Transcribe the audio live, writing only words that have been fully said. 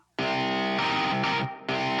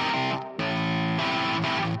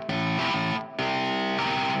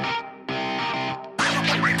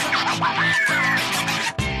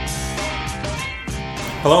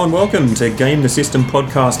Hello and welcome to Game the System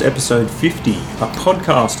Podcast episode 50, a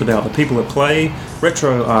podcast about the people that play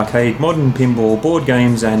retro, arcade, modern pinball, board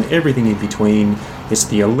games and everything in between. It's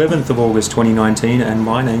the 11th of August 2019 and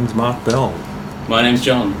my name's Mark Bell. My name's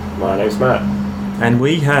John. My name's Matt. And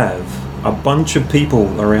we have a bunch of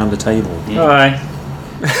people around the table. Hi.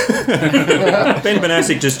 Ben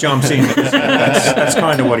Banasic just jumps in. That's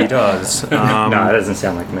kind of what he does. No, it doesn't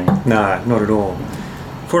sound like me. No, not at all.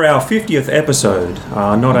 For our 50th episode,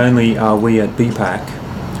 not only are we at BPAC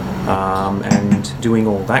and doing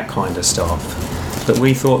all that kind of stuff, but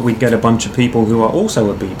we thought we'd get a bunch of people who are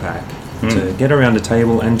also at BPAC to get around a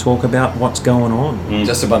table and talk about what's going on.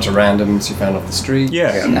 Just a bunch of randoms you found off the street.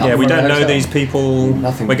 Yeah, we don't know these people.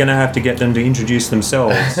 Nothing. We're going to have to get them to introduce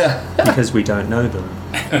themselves because we don't know them.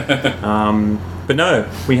 But no,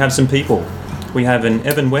 we have some people. We have an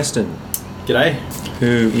Evan Weston. G'day.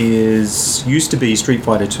 Who used to be Street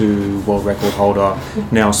Fighter 2 world record holder,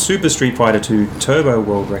 now Super Street Fighter 2 Turbo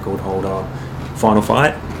world record holder, Final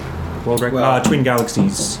Fight world record, Twin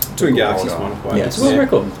Galaxies. Twin Galaxies Final Fight. Yes. It's a world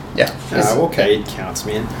record. Yeah. Arcade counts,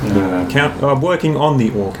 man. Working on the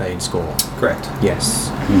Arcade score. Correct. Yes.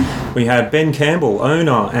 We have Ben Campbell,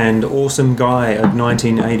 owner and awesome guy of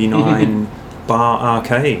 1989 Bar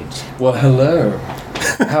Arcade. Well, hello.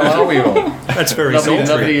 How are we all? That's very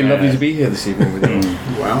sultry. Lovely to be here this evening with you.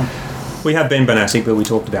 Wow. We have Ben Banasic, but we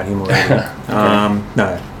talked about him already.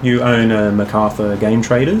 No, you own MacArthur Game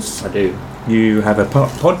Traders. I do. You have a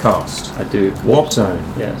podcast. I do. Warp Zone.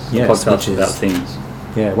 Yes. Yes, Podcast which is- about things.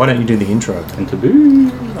 Yeah, why don't you do the intro? And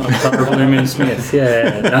Taboo. I'm Sandra Blooming Smith.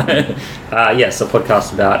 Yeah. Yes, a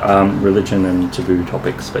podcast about religion and taboo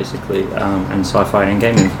topics, basically, and sci-fi and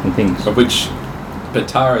gaming and things. Of which, but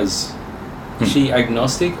Tara's, is she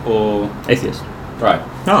agnostic or... Atheist. Right.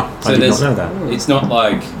 Oh, I did not know that. It's not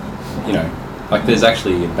like, like there's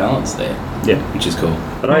actually a balance there, Yeah. which is cool.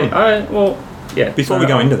 But yeah. Before we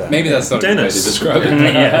go into that, Maybe that's not a good way to Dennis. describe it.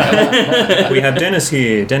 Yeah. We have Dennis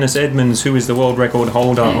here, Dennis Edmonds, who is the world record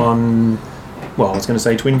holder on, well, I was going to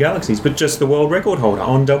say Twin Galaxies, but just the world record holder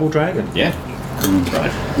on Double Dragon. Yeah.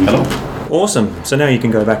 Right. Hello. Awesome. So now you can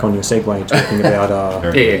go back on your segue talking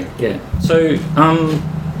about... Yeah. So,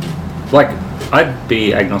 I'd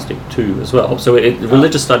be agnostic too as well. So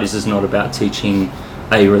religious studies is not about teaching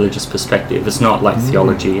a religious perspective. It's not like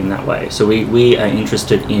theology in that way. So we are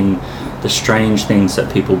interested in the strange things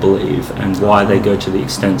that people believe and why they go to the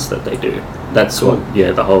extents that they do. That's what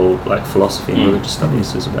the whole philosophy and religious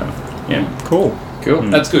studies is about. Yeah. Cool. Cool.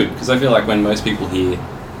 That's good, because I feel like when most people hear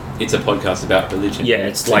it's a podcast about religion. Yeah,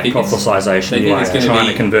 it's they like think prophesization, it's like trying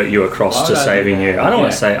to convert you across to saving you. I don't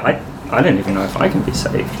want to say, I don't even know if I can be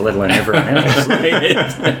saved, let alone everyone else.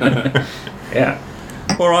 Yeah.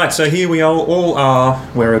 All right, so here we all are.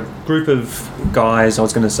 We're a group of guys. I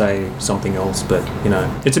was going to say something else, but,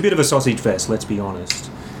 it's a bit of a sausage fest, let's be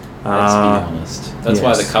honest. Let's be honest. That's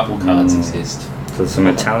why the couple cards exist. So some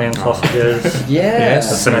Italian sausages.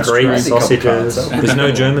 Yes. Some Greek sausages. There's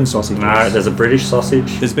no German sausages. No, there's a British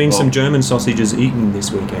sausage. There's been some German sausages eaten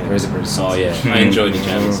this weekend. There is a British Oh yeah, I enjoyed the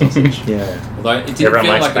German sausage. Yeah. Although it didn't Everyone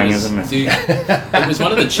feel likes like bangers, it isn't it? was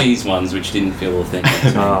one of the cheese ones which didn't feel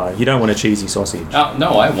authentic. You don't want a cheesy sausage.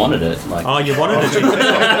 No, I wanted it. Oh, you wanted a cheesy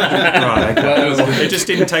Right, okay. It just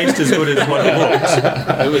didn't taste as good as what it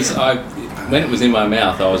looked. It was. When it was in my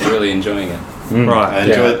mouth, I was really enjoying it. Right.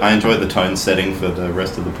 I enjoyed the tone setting for the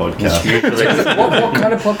rest of the podcast. What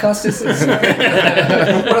kind of podcast is this? What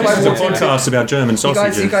am I It's a watching? podcast about German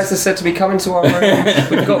sausages. You guys are said to be coming to our room.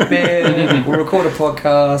 We've got beer. We'll record a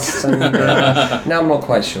podcast. And now I'm not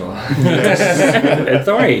quite sure. It's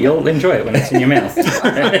alright, you'll enjoy it when it's in your mouth.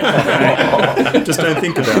 Just don't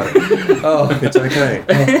think about it. Oh, It's okay.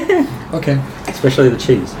 okay. Especially the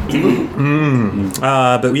cheese.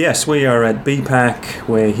 But yes, we are at BPAC.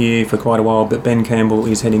 We're here for quite a while, but Ben Campbell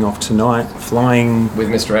is heading off tonight, flying... With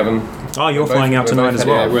Mr. Evan. Oh, you're We're flying both- out we're tonight both as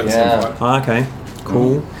well. heading out. We're at the same Yeah. Okay,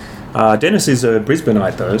 cool. Dennis is a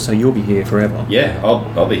Brisbaneite though, so you'll be here forever. Yeah,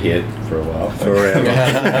 I'll be here for a while. Forever.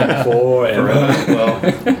 Well,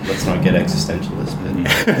 let's not get existentialist,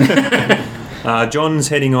 but John's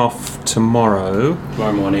heading off tomorrow.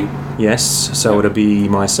 Tomorrow morning. Yes, so it'll be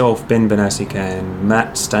myself, Ben Banasic, and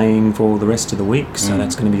Matt staying for the rest of the week. So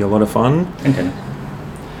that's going to be a lot of fun. Okay.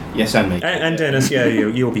 yes, and me. And Dennis,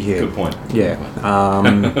 you'll be here. Good point. Yeah.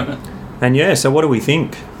 And yeah, so what do we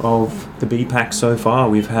think of the BPAC so far?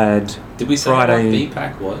 We've had Did we say Friday. what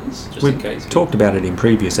BPAC was? Just We've in case. talked about it in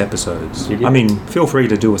previous episodes. You did? I mean, feel free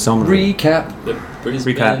to do a summary. Recap. The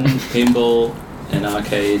Brisbane Recap. Pinball and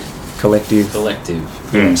Arcade Collective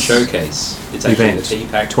Showcase. It's actually event the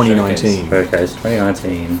TPAC 2019. Showcase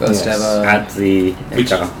 2019. First Yes. ever. At the Which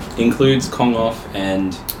Ekka. includes Kong Off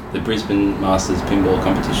and the Brisbane Masters Pinball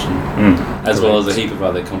Competition, as well as a heap of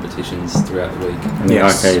other competitions throughout the week. And the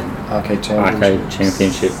Yes. Arcade arcade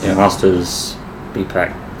championship, Yeah. Masters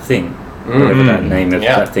BPAC thing, whatever that name of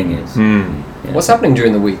Yeah. that thing is. Yeah. What's happening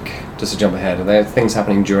during the week? Just to jump ahead, are there things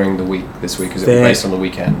happening during the week this week? Is it There- based on the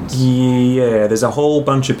weekends? Yeah, there's a whole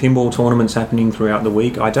bunch of pinball tournaments happening throughout the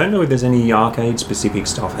week. I don't know if there's any arcade-specific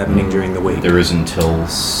stuff happening during the week. There is until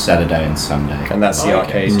Saturday and Sunday. And that's the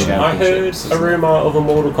arcade I heard championships. a rumour of a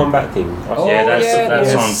Mortal Kombat thing. Oh, Yeah, that's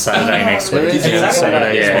yes. on Saturday next week. There is Yeah,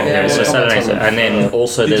 Saturday as well. Yeah, so Yeah. Saturday, and then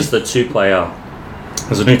also there's the two-player.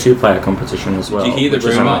 There's a new two-player competition as well. Did you hear which the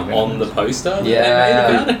is rumour amazing. on the poster that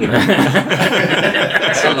Yeah. they made about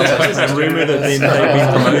it? A rumour that they've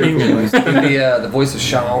been promoting and The voice of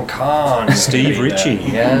Shao Kahn. Steve Ritchie.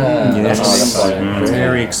 Yeah. Yes. That's exciting.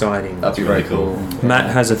 Very exciting. That'd be very cool. Matt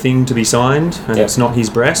has a thing to be signed, and Yep. it's not his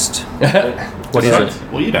breast. What is it?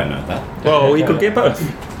 Well, you don't know that. Well, he could get both.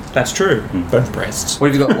 That's true. Both breasts.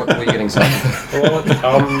 What have you got? What are you getting signed? Well,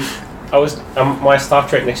 I was my Star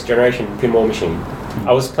Trek Next Generation pinball machine.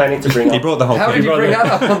 I was planning to bring He up. brought the whole How thing. did you bring that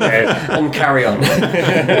up on Carry On?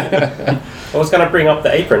 I was going to bring up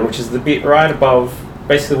the apron, which is the bit right above,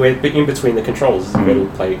 basically where in between the controls is the metal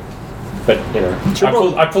plate. But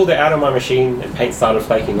I pulled it out of my machine and paint started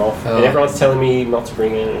flaking off. Oh. And everyone's telling me not to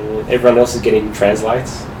bring it. And everyone else is getting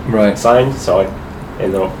translites Right. signed, so I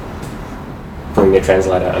ended up bringing the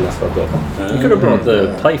translator, and that's what I got. You could have brought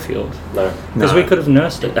the playfield No. because we could have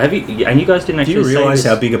nursed it. Have you? And you guys didn't Do actually. you realise say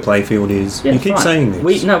how this. big a playfield is? Yeah, you keep fine. saying this.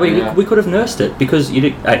 We could have nursed it because you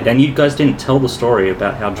did, and you guys didn't tell the story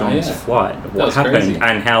about how John's yeah. flight, what was happened, crazy.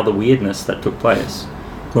 and how the weirdness that took place.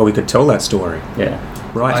 Well, we could tell that story Yeah.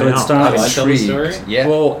 right So now. it started. Shall I tell the story? Yeah.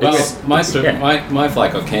 Well, Well, it's, my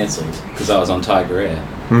flight got cancelled because I was on Tiger Air,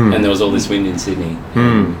 and there was all this wind in Sydney.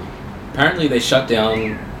 Apparently, they shut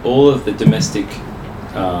down all of the domestic,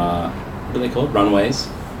 what are they called, runways,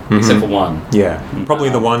 except for one. Yeah, probably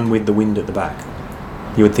the one with the wind at the back.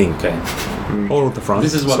 You would think. Okay, All at the front.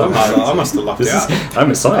 this is what So I'm I must have lucked out. I'm a I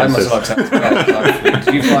must scientist. have accepted.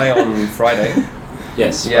 Do you fly on Friday?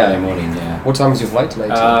 Yes, Yeah. Friday morning. Yeah. What time is your flight today?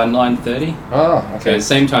 9:30. Oh, Okay, okay.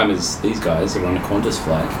 same time as these guys are on a Qantas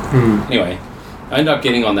flight. Anyway, I ended up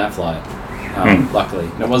getting on that flight. Luckily,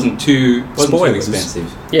 and it wasn't too Spoilers.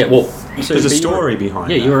 expensive. Yeah, well, so There's a but you story were-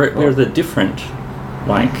 behind Yeah, that. you're the different,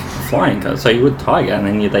 like flying cars. So you would Tiger, and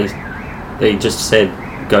then they just said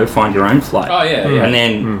go find your own flight. Oh yeah, yeah. And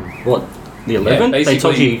then what? The 11th? They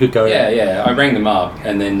told basically- you could go. Yeah. I rang them up,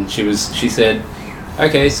 and then she said,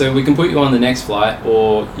 "Okay, so we can put you on the next flight,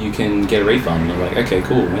 or you can get a refund." And I'm like, "Okay,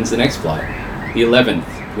 cool. When's the next flight?" The 11th,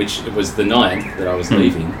 which it was the 9th that I was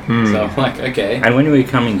leaving. So I'm like, "Okay." And when were you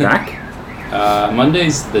coming back?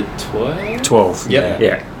 Monday's the 12th. 12. Yeah.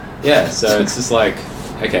 Yeah. Yeah. So it's just like,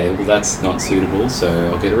 okay, well that's not suitable, so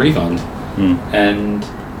I'll get a refund. And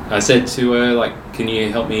I said to her, like, "Can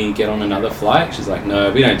you help me get on another flight?" She's like,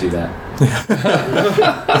 "No, we don't do that."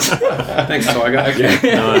 Thanks, Tiger. Okay.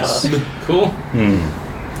 Nice. Cool.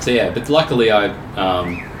 So yeah, but luckily I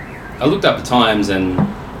looked up the times and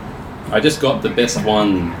I just got the best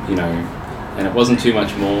one, and it wasn't too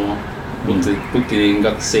much more. Booked it in,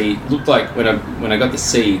 got the seat. Looked like when I got the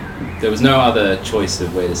seat, there was no other choice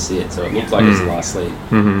of where to sit, so it looked like it was the last seat.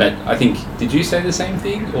 But I think, did you say the same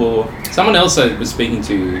thing, or someone else I was speaking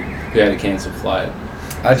to who had a cancelled flight?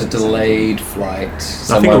 I had a delayed flight.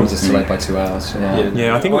 Someone was just delayed by 2 hours.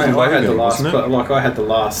 Yeah, I think it was I had the Logan, last, wasn't it? I had the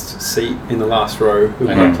last seat in the last row of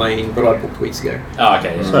my Okay. plane, but I booked weeks ago. Oh,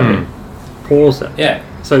 okay. Yeah. So pause that. Yeah.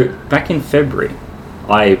 So back in February,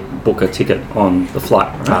 I book a ticket on the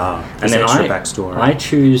flight, right? There's extra backstory. I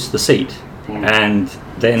choose the seat, and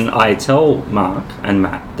then I tell Mark and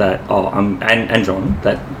Matt that and John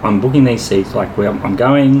that I'm booking these seats. Like I'm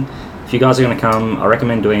going. If you guys are going to come, I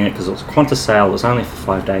recommend doing it because it was a Qantas sale. It was only for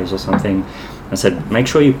 5 days or something. I said, make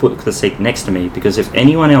sure you book the seat next to me because if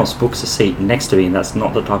anyone else books a seat next to me, that's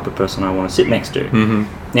not the type of person I want to sit next to.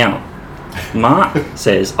 Now, Mark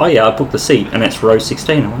says, "Oh yeah, I booked the seat and it's row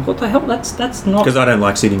 16." I'm like, "What the hell? That's not." Because I don't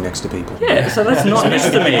like sitting next to people. Yeah, so that's not next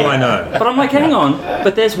to me. People I know. But I'm like, hang on.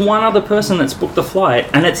 But there's one other person that's booked the flight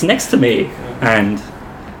and it's next to me, and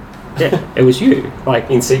yeah, it was you. Like,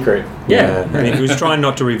 In secret. yeah. And he was trying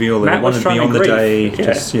not to reveal it. Matt He was wanted trying to beyond the grief. day.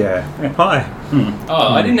 Yeah. Just, Hi.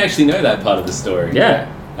 Oh, I didn't actually know that part of the story. Yeah.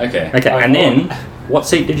 Okay. Okay, and then what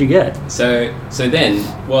seat did you get? So then,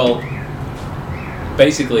 well,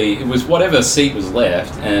 basically it was whatever seat was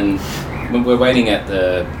left, and when we're waiting at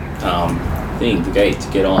the the gate to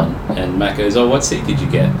get on, and Matt goes, "Oh, what seat did you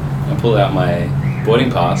get?" I pull out my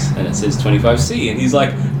boarding pass and it says 25C, and he's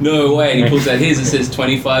like, no way, and he pulls out his, it says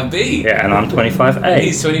 25B. Yeah, and I'm 25A. And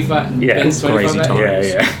he's 25. Yeah, Ben's crazy 25A. times.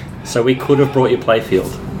 Yeah. So we could have brought you playfield.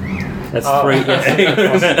 That's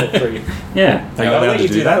three. Yeah. Are you I'll allowed let to you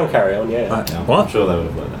do do that that? or carry on, yeah. Uh, I'm what? sure they would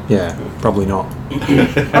have let that. Yeah, probably not.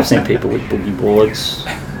 I've seen people with boogie boards.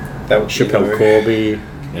 That would be Chappelle no- Corby.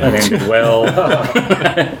 Yeah. That ended well.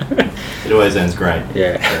 It always ends great.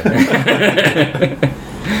 Yeah.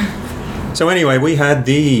 So anyway, we had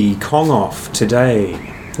the Kong off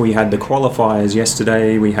today. We had the qualifiers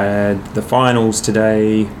yesterday. We had the finals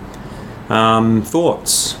today.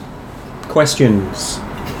 Thoughts? Questions?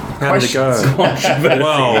 How did it go?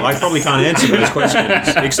 Well, I probably can't answer those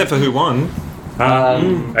questions, except for who won.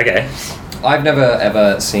 Okay. I've never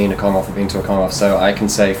ever seen a Kong off or been to a Kong off, so I can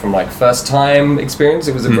say from like first time experience,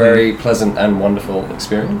 it was a very pleasant and wonderful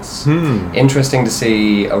experience. Interesting to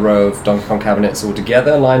see a row of Donkey Kong cabinets all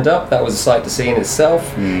together, lined up. That was a sight to see in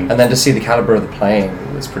itself, and then to see the caliber of the playing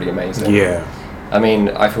was pretty amazing. Yeah. I mean,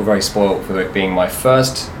 I feel very spoiled for it being my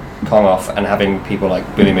first Kong off and having people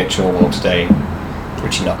like Billy Mitchell or today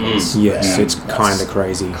Richie Knuckles. Yes, Yeah. it's kind of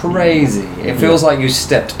crazy. Crazy. It feels like you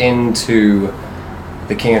stepped into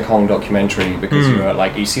the King of Kong documentary because you were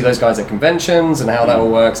like, you see those guys at conventions and how that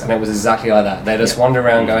all works, and it was exactly like that. They just wander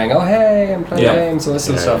around going, oh hey, I'm playing Yeah. games, all this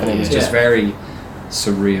sort of stuff, and it was just Yeah. very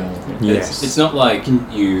surreal. Yes. It's not like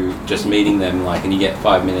you just meeting them like, and you get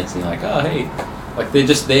 5 minutes and you're like, oh hey, like they're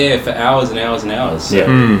just there for hours and hours and hours. So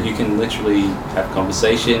Yeah. you can literally have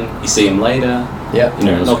conversation. You see them later. Yeah. You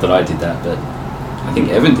know, not that I did that, but I think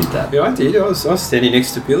Evan did that. Yeah, I did. I was standing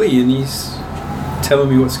next to Billy, and he's telling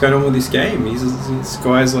me what's going on with this game. This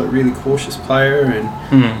guy's like really cautious player,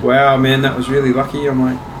 and wow, man, that was really lucky. I'm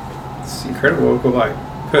like, it's incredible. I've got like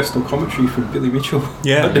personal commentary from Billy Mitchell.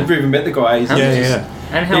 Yeah. I've never even met the guy. He's Yeah, just- yeah.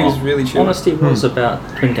 And He how was really chill. honest he was about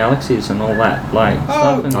Twin Galaxies and all that, like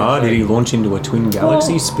stuff. And Oh, did he launch into a Twin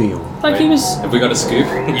Galaxy spiel? Like he was. Have we got a scoop?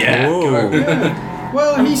 Yeah. Oh.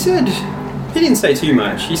 Well, he said he didn't say too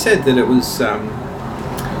much. He said that it was.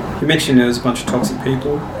 He mentioned there was a bunch of toxic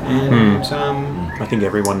people, and I think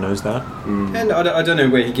everyone knows that. and I don't know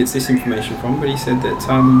where he gets this information from, but he said that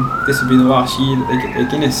this would be the last year that they get their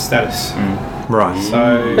Guinness status. Right.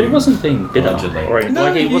 So But he wasn't being bitter, Allegedly. or No,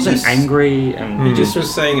 like he he wasn't just- angry, and he just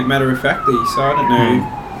was saying it matter of factly. So I don't know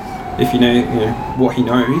if you know what he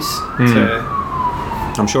knows. To,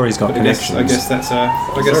 I'm sure he's got but connections. I guess that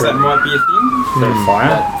might be a thing. Is there a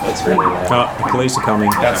fire. That's really loud. Oh, the police are coming.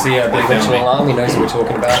 That's the Billy Mitchell alarm, he knows we're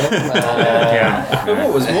talking about it. Yeah. But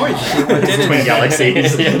what was more interesting, I did Twin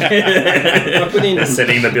Galaxies. within,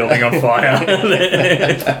 Setting the building on fire.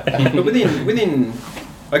 but within,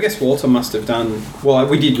 I guess Walter must have done. Well,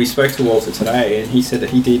 we spoke to Walter today, and he said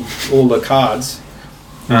that he did all the cards,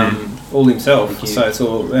 all himself. So it's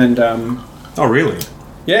all Oh, really?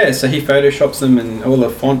 yeah. So he photoshops them and all the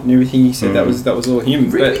font and everything. He said that was all him.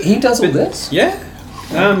 Really? But He does all this? yeah,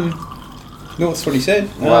 no, that's what he said.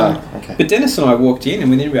 Wow, okay. But Dennis and I walked in,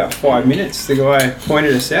 and within about 5 minutes, the guy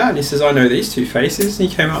pointed us out, and he says, "I know these two faces." And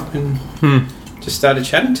he came up and just started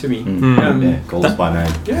chatting to me. Yeah, calls by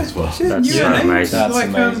name Yeah, as well. he said, That's "You so and me?" amazing. That's Like,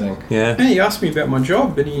 amazing. Yeah. and he asked me about my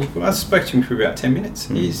job, and I spoke to him for about 10 minutes.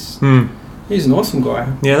 He's an awesome guy.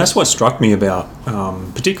 Yeah, that's what struck me about,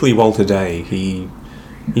 particularly Walter Day.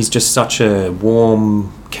 He's just such a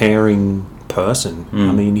warm, caring person.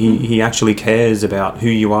 I mean, he actually cares about who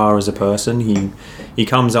you are as a person. He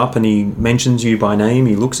comes up and he mentions you by name.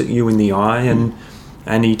 He looks at you in the eye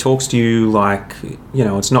and he talks to you like, you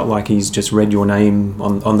know, it's not like he's just read your name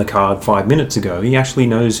on the card 5 minutes ago. He actually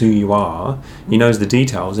knows who you are. He knows the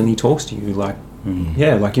details and he talks to you like,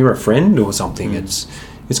 yeah, like you're a friend or something. It's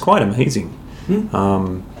quite amazing.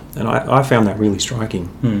 And I found that really striking.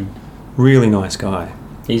 Really nice guy.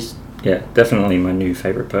 He's definitely my new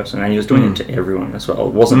favorite person, and he was doing it to everyone as well.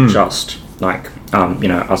 It wasn't just like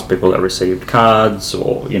us people that received cards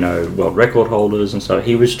or world record holders, and so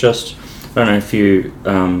he was just. I don't know if you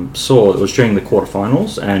saw, it was during the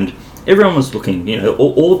quarterfinals, and everyone was looking.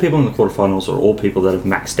 All the people in the quarterfinals are all people that have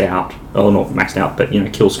maxed out, or not maxed out, but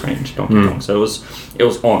kill screened Donkey Kong. So it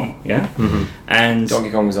was on, and Donkey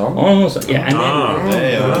Kong was on? on was and then.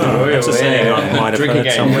 That's a saying I might have Drinking heard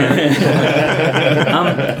game. somewhere.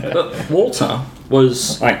 But Walter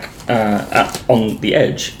was like on the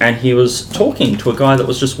edge, and he was talking to a guy that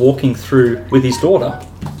was just walking through with his daughter,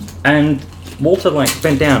 and Walter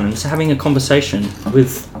bent down and was having a conversation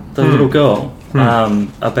with the little girl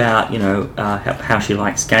about how she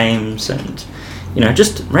likes games and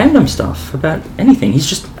just random stuff about anything. He's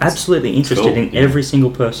just absolutely interested in every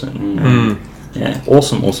single person. Yeah,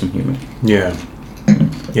 awesome human. Yeah.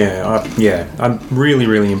 I'm really,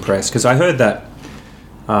 really impressed because I heard that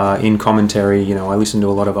in commentary. You know, I listen to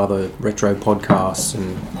a lot of other retro podcasts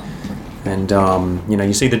and you know,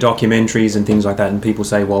 you see the documentaries and things like that, and people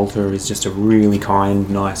say Walter is just a really kind,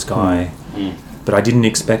 nice guy. But I didn't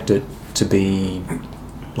expect it to be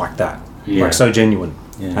like that, like so genuine,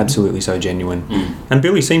 absolutely so genuine. And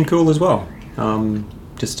Billy seemed cool as well.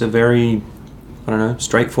 Just a very, I don't know,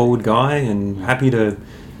 straightforward guy and happy to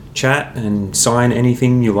chat and sign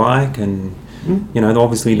anything you like. And you know,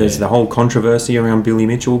 obviously there's the whole controversy around Billy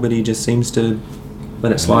Mitchell, but he just seems to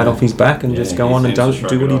let it slide off his back and just go on and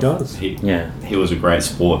do what he does. He was a great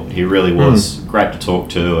sport. He really was great to talk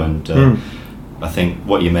to, and I think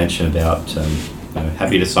what you mentioned about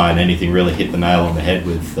happy to sign anything really hit the nail on the head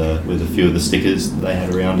with a few of the stickers that they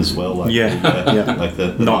had around as well, like like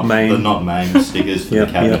the not main stickers for the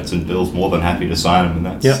cabinets, and Bill's more than happy to sign them,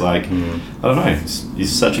 and that's like I don't know,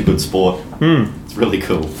 he's such a good sport. It's really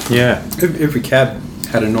cool. Every cab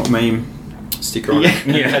had a not meme sticker on it.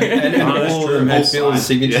 And all of them had Bill's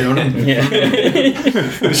signature on it.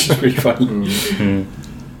 Which is pretty funny.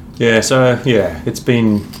 It's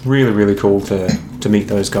been really, really cool to meet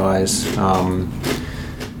those guys.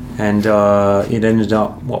 And it ended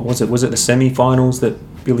up, what was it? Was it the semi-finals that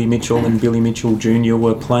Billy Mitchell and Billy Mitchell Jr.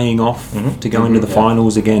 were playing off to go into the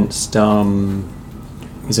finals against,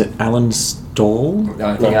 is it Alan Stall? No,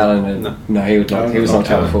 I think Alan, he was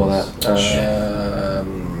not out before that.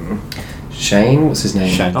 Shane, what's his name?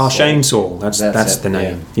 Shane Saul, that's the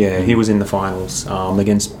name. He was in the finals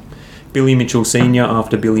against Billy Mitchell Sr.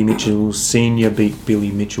 after Billy Mitchell Sr. beat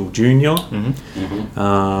Billy Mitchell Jr.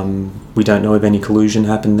 We don't know if any collusion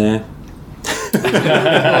happened there.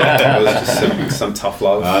 It was just some tough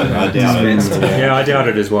love. I doubt it. Yeah, I doubt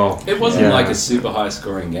it as well. It wasn't like a super high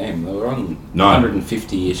scoring game. They were on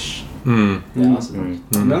 150-ish. None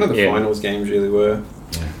of the finals games really were.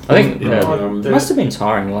 I think it must have been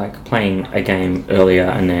tiring, like playing a game earlier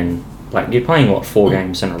and then like you're playing 4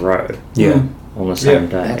 games in a row. On the same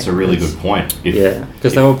day. That's a really good point.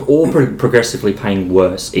 Because they were all progressively playing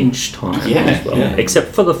worse each time as well,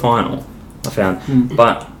 except for the final, I found.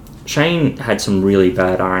 But Shane had some really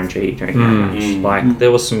bad RNG during that match. Like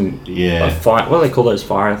there was some fire. What do they call those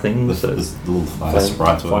fire things? The little fire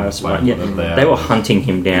sprites. They were hunting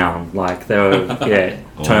him down. Like they were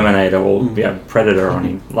Terminator or Predator on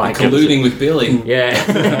him. Like colluding with Billy.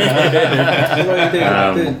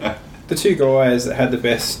 The 2 guys that had the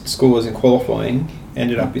best scores in qualifying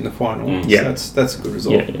ended up in the final. So that's a good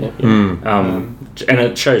result. And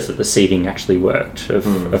it shows that the seeding actually worked of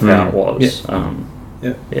how it was.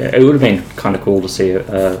 It would have been kind of cool to see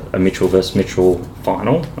a Mitchell versus Mitchell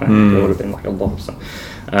final. It would have been like a lot of stuff.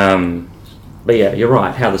 But you're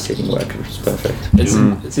right. How the seeding worked was perfect. It's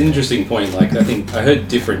an interesting point. Like I think I heard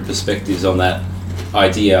different perspectives on that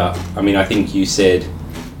idea. I mean, I think you said,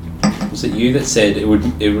 was it you that said it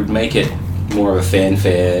would make it more of a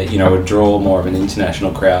fanfare? You know, it would draw more of an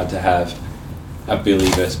international crowd to have a Billy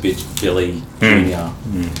versus Billy Jr.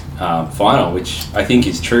 Final, which I think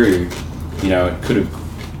is true. You know, it could have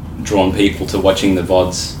drawn people to watching the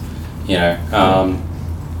VODs. You know,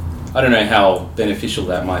 I don't know how beneficial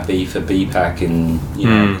that might be for BPAC and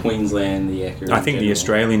Queensland, the ECA. I think the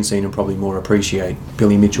Australian scene will probably more appreciate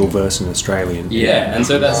Billy Mitchell versus an Australian. Yeah, and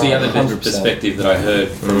so that's the other perspective that I heard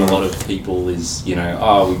from a lot of people is, you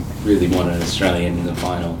know, we really want an Australian in the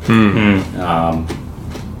final.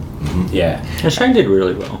 And Shane did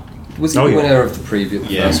really well. Was he the winner of the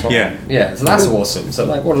first one? Yeah, so that's awesome. So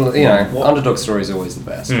like, underdog story is always the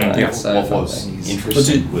best. Right? So what was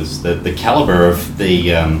interesting was the caliber of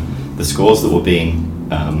the scores that were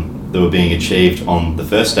being achieved on the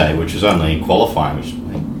first day, which was only qualifying, which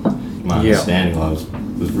my understanding was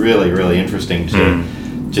really, really interesting to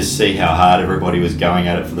just see how hard everybody was going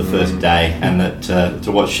at it for the first day, and that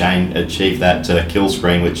to watch Shane achieve that kill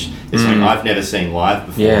screen, which is something I've never seen live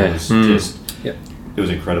before. It was just it was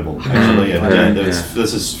incredible, actually. And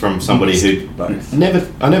this is from somebody who I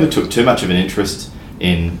never took too much of an interest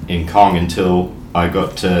in Kong until I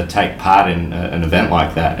got to take part in an event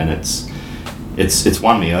like that, and it's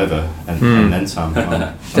won me over and then some.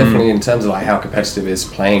 Definitely in terms of like how competitive it is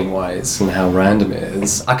playing wise and how random it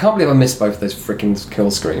is. I can't believe I missed both of those freaking kill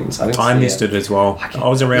screens. I missed it as well. I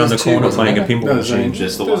was around the corner playing a pinball machine.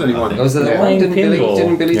 Just the one. Was there the one? Didn't Billy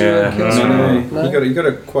do a kill screen? No. You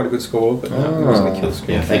got quite a good score, but it wasn't a kill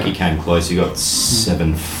screen. Yeah, I think he came close. He got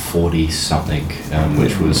 740 something,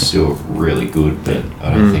 which was still really good, but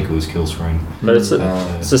I don't think it was kill screen. But it's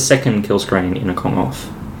a second kill screen in a Kong off.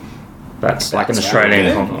 That's like an That's Australian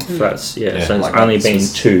right. Kong off. That's so Yeah. there's Like only this been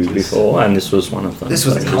was- 2 before, and this was one of them. This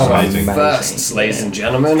was So the it Kong off amazing. first, ladies and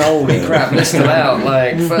gentlemen. Holy crap, list them out.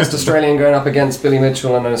 Like, first Australian going up against Billy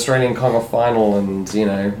Mitchell in an Australian Kong off final, and, you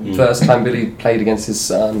know, first time Billy played against his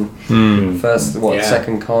son. First, Yeah.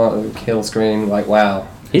 second kill screen. Like, wow.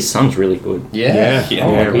 His son's really good. Yeah. Yeah.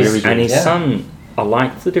 Oh, Yeah, he's- really good. And his Yeah. son, I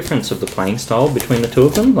like the difference of the playing style between the two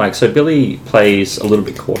of them. Like, so Billy plays a little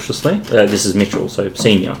bit cautiously. This is Mitchell, so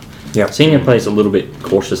senior. Yeah. Senior plays a little bit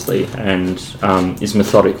cautiously and is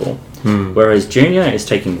methodical, whereas Junior is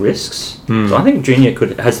taking risks. So I think Junior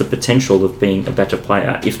has the potential of being a better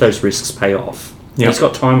player if those risks pay off. Yeah. He's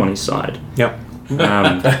got time on his side. Yep.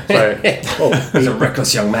 He's a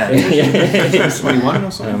reckless young man. He's 21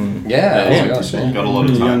 or something. Yeah, oh my gosh, yeah. Got a lot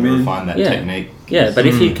of time Young to man. refine that Yeah. technique. Yeah, but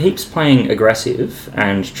if he keeps playing aggressive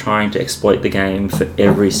and trying to exploit the game for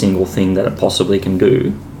every single thing that it possibly can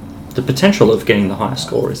do, the potential of getting the highest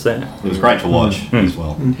score is there. It was great to watch as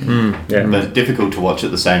well, Yeah. but difficult to watch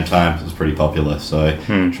at the same time. It was pretty popular, so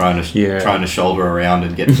trying to shoulder around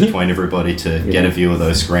and get between everybody to get a view of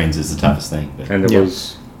those screens is the toughest thing. But And there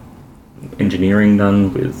was engineering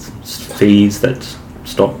done with feeds that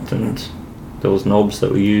stopped, and there was knobs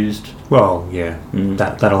that were used. Well, yeah,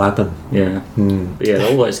 that'll happen. Yeah, But yeah,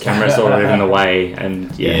 all those cameras all in the way,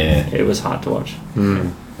 and Yeah. it was hard to watch.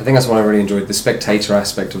 I think that's what I really enjoyed. The spectator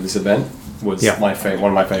aspect of this event was Yeah. one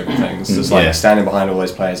of my favourite things. Just like Yeah. standing behind all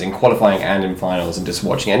those players in qualifying and in finals, and just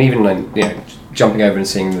watching, and even like, jumping over and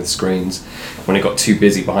seeing the screens when it got too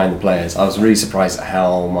busy behind the players. I was really surprised at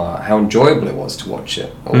how enjoyable it was to watch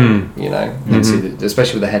it. Or, and see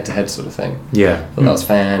especially with the head-to-head sort of thing. Yeah. But that was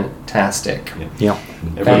fantastic. Yeah.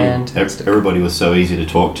 Fantastic. Everybody was so easy to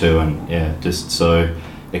talk to, and just so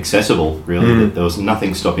accessible. Really, that there was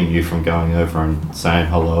nothing stopping you from going over and saying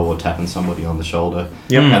hello or tapping somebody on the shoulder.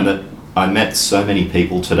 Yep. And that I met so many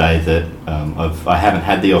people today that I haven't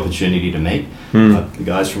had the opportunity to meet. The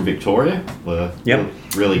guys from Victoria were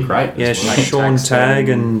really great. Yeah, as well. Sean Tagg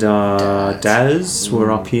and Daz were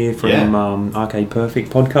up here from Arcade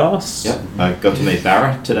Perfect podcasts. Yep. I got to meet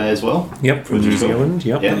Barra today as well. Yep, from Which New is cool. Zealand.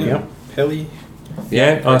 Yep, Yeah. yep. Pelly.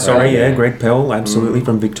 Yeah, Greg Pell, absolutely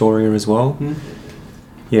from Victoria as well.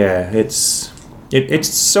 Yeah, it's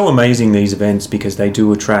so amazing, these events, because they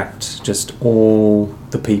do attract just all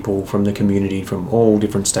the people from the community from all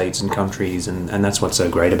different states and countries, and that's what's so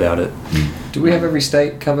great about it. Do we have every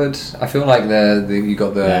state covered? I feel like you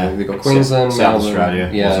got Queensland, South Melbourne. Australia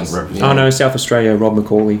Yeah, wasn't represented. Oh no, South Australia, Rob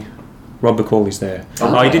McCauley's there.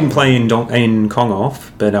 Oh. He didn't play in Kong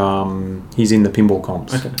Off, but he's in the pinball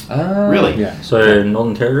comps. Really? Yeah. So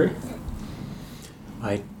Northern Territory.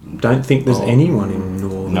 I don't think there's anyone in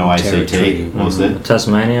Northern No ACT, Territory. was there?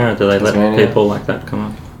 Tasmania, do they let Tasmania. people like that come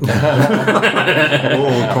up?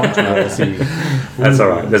 Oh, controversy. That's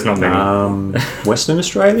alright, there's not many. Western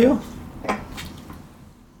Australia?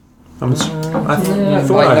 I thought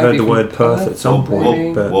Like I heard maybe the word from Perth at some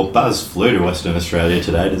point, but Well, Buzz flew to Western Australia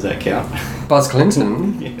today. Does that count? Buzz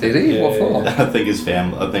Clinton, did he? What for? I think his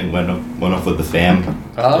fam. I think went off with the fam.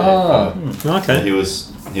 Ah. okay.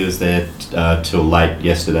 He was there till late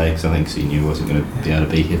yesterday because I think he knew he wasn't going to be able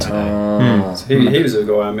to be here today. So he was a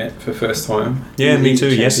guy I met for the first time. Yeah, me He's too, a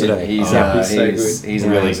champion. yesterday. He's so good. he's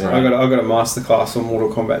Really amazing. great. I got a masterclass on Mortal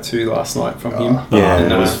Kombat 2 last night from him. Yeah.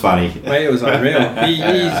 And, It was funny. Mate, it was unreal.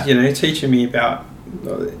 He's teaching me about.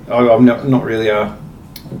 I'm not really a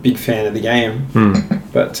big fan of the game,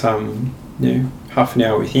 but half an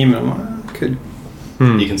hour with him, and I'm like, I could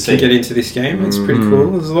You can see. get into this game. It's pretty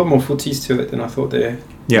cool. There's a lot more footies to it than I thought there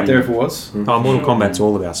ever was. Mortal Kombat's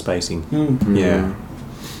all about spacing. Yeah.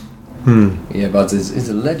 Yeah, Buzz is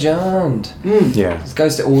a legend. Yeah. It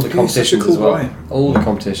goes to all the He's such a competitions cool as well. guy. All the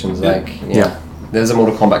competitions, Yeah. Yeah. There's a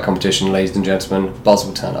Mortal Kombat competition, ladies and gentlemen. Buzz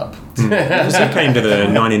will turn up. He came to the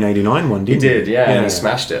 1989 one, He didn't he? did, yeah, and he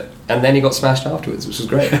smashed it. And then he got smashed afterwards, which was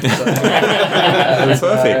great. So,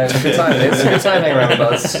 Perfect. It's a good time. It's a good time hanging around with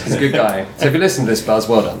Buzz. He's a good guy. So if you listen to this, Buzz,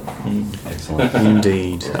 well done. Excellent.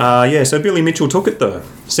 Indeed. So Billy Mitchell took it though.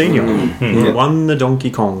 Senior. He won the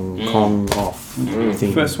Donkey Kong Off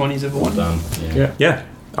thing. First one he's ever won. Done. Yeah. Yeah.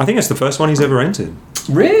 I think it's the first one he's ever entered.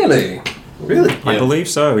 Really? Really? I believe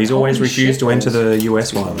so. He's always refused to enter the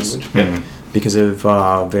US ones Yep. because of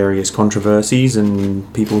various controversies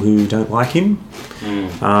and people who don't like him.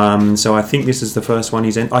 So I think this is the first one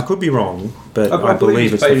he's in. I could be wrong, but I believe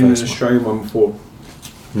he's it's the played in an first one. Australian one before.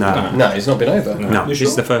 No, No, he's not been over. no, You this sure?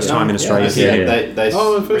 is the first Yeah. time in Australia. Yeah, Yeah. they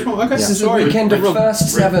Oh, the first one. Okay, This is the sorry. weekend of first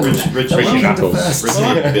seven. Rich The weekend of Knuckles. first.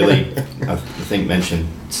 Billy, I think, mentioned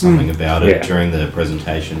something about it Yeah. during the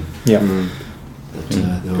presentation. Yeah.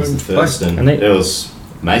 That, there was the Good first, And and they- it was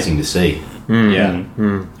amazing to see. Yeah.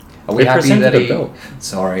 Are we They happy presented that a he? belt.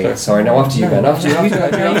 Sorry. No, after you, Ben. After you.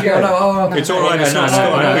 No. It's all right. No, It's not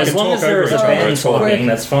Scott. We as can long talk as there over is a each other. band It's fine. talking,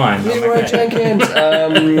 that's fine. Leroy Jenkins.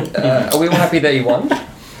 Are we all happy that he won?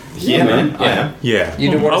 Yeah, man. I am. Yeah, You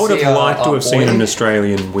didn't want I to would see have our- liked to our have seen boy? an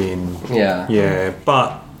Australian win. Yeah. Yeah,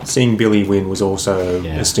 but seeing Billy win was also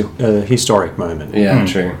Yeah. a historic moment. Yeah.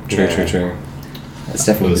 True. Yeah. It's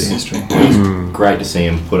definitely Was- the history. Great to see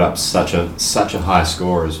him put up such a high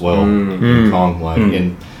score as well in Kong, like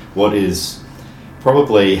in what is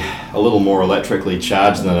probably a little more electrically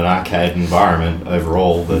charged than an arcade environment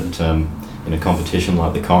overall. But in a competition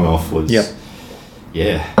like the Kong Off was, Yep.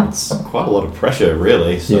 yeah, it's quite a lot of pressure,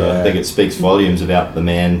 really. So Yeah. I think it speaks volumes about the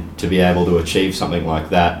man to be able to achieve something like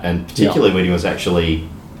that, and particularly when he was actually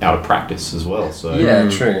out of practice as well. So Yeah.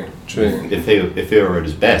 True. if he were at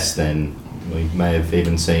his best, then we may have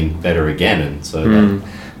even seen better again, and so that,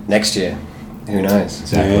 Next year, who knows?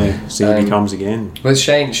 exactly. Yeah, see if he comes again. It was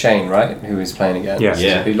Shane, right? Who was playing again? Yeah.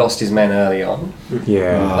 Yeah. Who lost his men early on.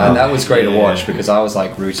 Yeah, And that was great to yeah. watch because I was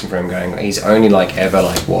like rooting for him going, he's only like ever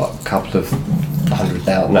like what, a couple of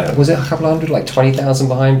 100,000, no, was it a couple of hundred, like 20,000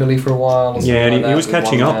 behind Billy for a while? or something yeah, and like he that was with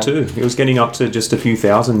catching one up man? too. He was getting up to just a few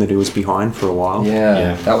thousand that he was behind for a while. Yeah,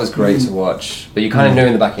 Yeah. that was great to watch. But you kind of knew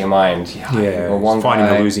in the back of your mind, Yeah, well, one fighting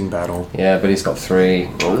guy, a losing battle. yeah, but he's got 3.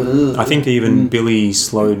 I think even Billy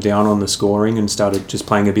slowed down on the scoring and started just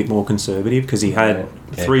playing a bit more conservative because he had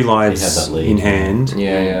Yeah, 3 he lives had that lead. in hand.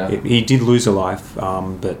 Yeah. He did lose a life,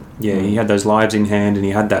 but yeah, he had those lives in hand and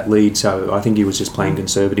he had that lead. So I think he was just playing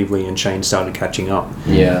conservatively, and Shane started catching up.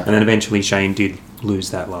 Yeah. And then eventually Shane did lose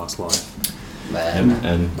that last life.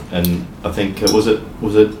 Man. And I think was it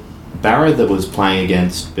Barra that was playing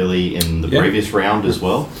against Billy in the Yeah. previous round as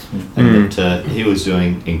well, and that he was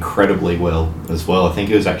doing incredibly well as well. I think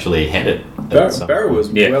he was actually ahead at some Barra point. was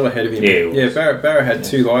Yeah. well ahead of him. Yeah, he was. Barra had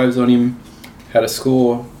 2 lives on him, had a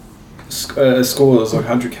score that was like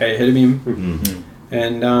 100k ahead of him,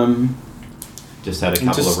 and just had a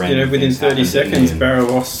couple just of random within things 30 happen, didn't he? seconds, And- Barra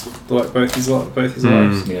lost like both his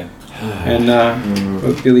lives, Yeah. and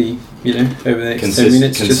but Billy, over the next 10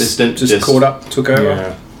 minutes, consistent, just caught up, took over,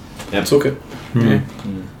 Yeah. Yep. took it. Yeah.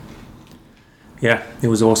 Yeah, it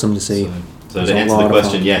was awesome to see. So It was to a answer lot the of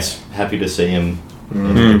question, fun. yes, happy to see him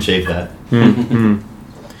achieve that.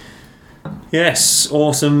 Yes,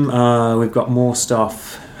 awesome. We've got more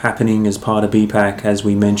stuff happening as part of BPAC. As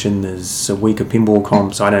we mentioned, there's a week of pinball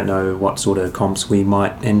comps. I don't know what sort of comps we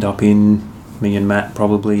might end up in. Me and Matt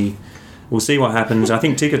probably. We'll see what happens. I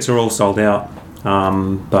think tickets are all sold out.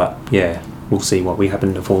 But yeah, we'll see what we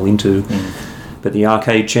happen to fall into. But the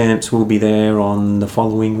arcade champs will be there on the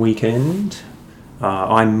following weekend.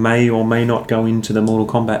 I may or may not go into the Mortal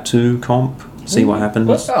Kombat 2 comp. See what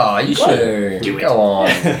happens. Oh, you should. Go on.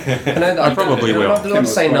 I probably will. I don't want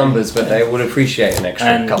to say numbers, but they would appreciate an extra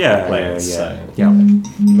And- couple Yeah, of players. yeah, So. yeah.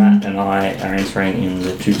 Matt and I are entering in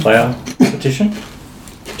the 2-player competition.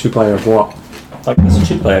 2-player of what? Like, it's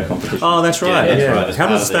a 2-player competition. Oh, that's right. Yeah, Yeah, that's right. That's How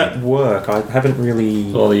part does of that work? I haven't really.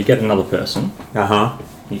 Well, you get another person. Uh huh.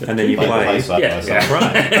 get And then you two Play play. side Yeah, by side. yeah.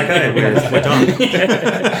 Right. Okay, we're done.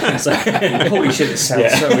 So, Holy shit, it sounds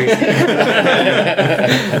Yeah. so easy.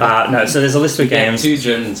 no, so there's a list of Yeah, games. 2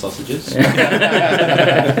 German sausages. Is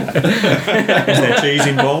there cheese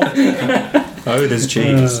involved? Oh, there's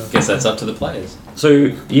cheese. Guess that's up to the players. So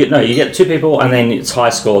you get 2 people, and then it's high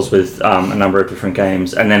scores with a number of different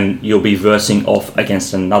games, and then you'll be versing off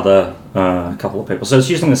against another couple of people. So it's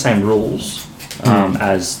using the same rules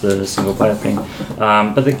as the single player thing,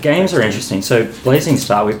 but the games are interesting. So Blazing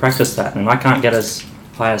Star, we practiced that, and I can't get as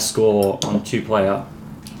high a score on 2-player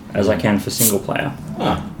as I can for single player.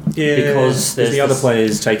 Ah, Yeah, Because there's the other this-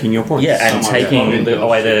 players taking your points. Yeah, and Someone taking that-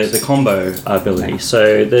 away the combo ability.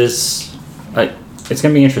 So there's, it's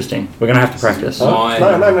going to be interesting. We're going to have to practice.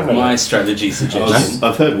 My strategy suggestion.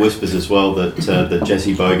 I've heard whispers as well that that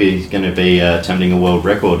Jesse Bogey is going to be attempting a world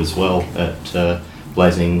record as well at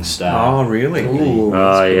Blazing Star. Oh, really? Ooh.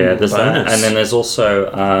 Oh yeah, there's that, Bonus. and then there's also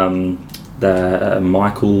the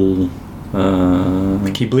Michael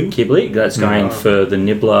Kiblik that's going for the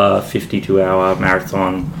Nibbler 52-hour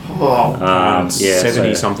marathon. Yeah,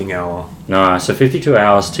 70 so, something hour. no, so 52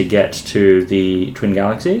 hours to get to the Twin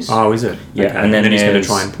Galaxies. Oh, is it? Yeah, Okay. and then he's going to there's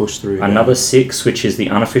try and push through. Another 6, which is the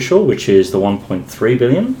unofficial, which is the 1.3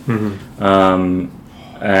 billion.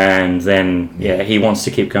 And then, he wants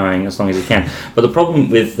to keep going as long as he can. But the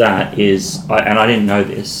problem with that is, and I didn't know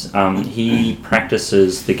this, he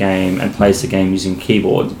practices the game and plays the game using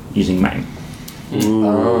keyboard, using MAME. Ooh,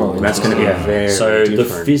 Oh, that's going to be very So different.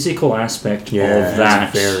 the physical aspect Yeah, of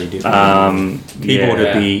that, it's very different. Keyboard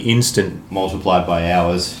yeah, would be instant. Multiplied by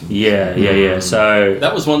hours. yeah. So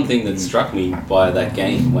That was one thing that struck me by that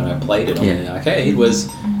game when I played it on Yeah. the arcade was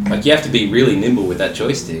like you have to be really nimble with that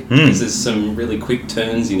joystick because there's some really quick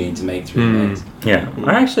turns you need to make through the maze. yeah,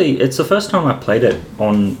 it's the first time I played it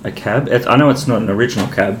on a cab. I know it's not an original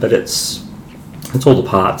cab, but it's all the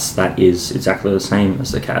parts that is exactly the same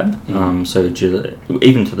as the cab. So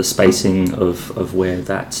even to the spacing of where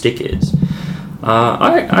that stick is,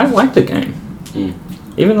 I like the game.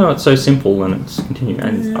 Even though it's so simple and it's continuing.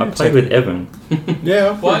 And I played with Evan.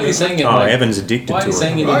 Yeah. Why are you saying it? Oh, like, Evan's addicted why are to you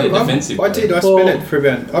saying it. it in a defensive I way? did. I spent it for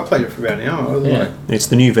about. I played it for about an hour. I was Yeah. like, It's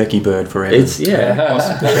the new Vecchi bird for Evan. It's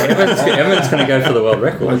Evan's going to go for the world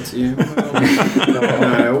record. yeah, well,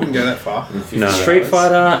 no, I wouldn't go that far. No. Street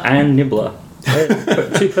Fighter and Nibbler.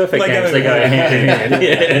 Two perfect They games. go They go hand in hand.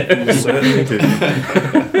 Yeah. Certainly do.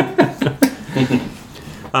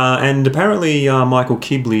 And apparently Michael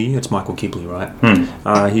Kibley, it's Michael Kibley, right?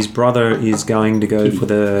 His brother is going to go for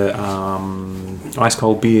the ice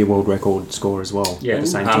cold beer world record score as well at the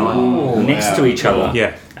same time. Next to each other.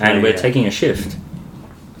 Yeah. And Yeah, we're yeah. taking a shift.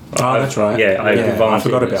 Oh, that's right. Yeah, I I volunteered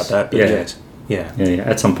forgot this. about that. But Yeah. yeah. Yeah,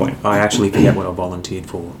 at some point. I actually forget what I volunteered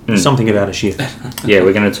for. Something about a shift. Yeah,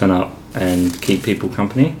 we're going to turn up and keep people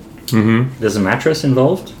company. Mm-hmm. There's a mattress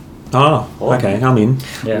involved. Oh, okay, I'm in.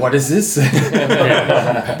 Yeah. What is this?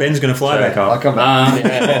 Ben's going to fly back I'll up. come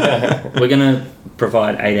back. We're going to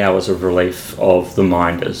provide 8 hours of relief of the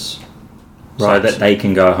minders. So Right. that they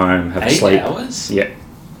can go home, have a 8 sleep. hours? Yeah.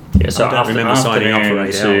 Yeah, so I don't remember signing up for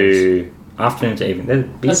 8 afternoon to evening. There's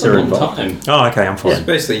That's beers a are long involved. time. Oh, okay, I'm fine. So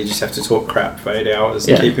basically, you just have to talk crap for 8 hours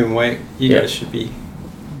Yeah. and keep him awake. You Yeah. guys should be.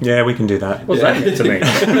 Yeah, we can do that. What's that meant to me?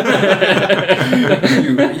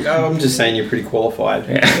 I'm just saying you're pretty qualified.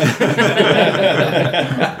 Straight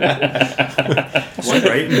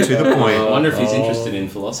and to the I point. wonder if he's interested in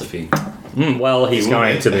philosophy. Well, he's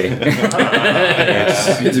going to be. Yes.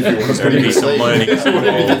 Depends if you want There's to going to be some learn. learning. Get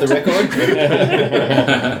the record.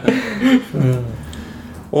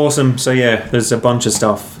 Awesome. So yeah, there's a bunch of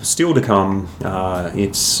stuff still to come.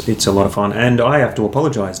 It's a lot of fun, and I have to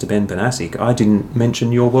apologise to Ben Benasik. I didn't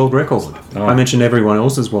mention your world record. Oh. I mentioned everyone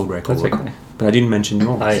else's world record, That's okay. but I didn't mention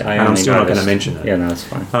yours. I and I'm only still not going to noticed. mention it. Yeah, no, that's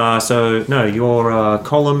fine. So no, your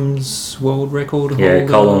columns world record. Yeah, holder,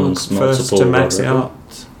 columns, first multiple to max world out.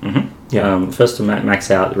 Mm-hmm. Yeah. First to max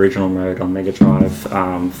out the original mode on Mega Drive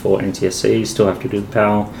for NTSC. Still have to do the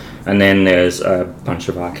PAL, and then there's a bunch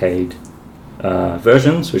of arcade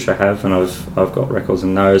versions which I have, and I've got records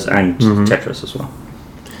in those, and Tetris as well.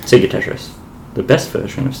 Sega Tetris, the best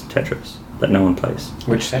version of Tetris that no one plays.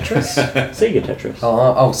 Which Tetris? Sega Tetris.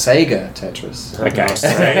 Oh, Sega Tetris. Okay.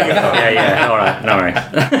 yeah. All right. No worries.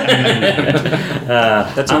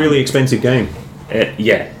 That's a really expensive game.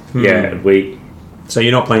 Yeah. We. So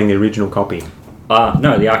you're not playing the original copy.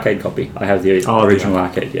 No, the arcade copy. I have the Oh, original the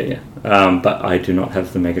arcade. Yeah. But I do not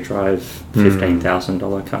have the Mega Drive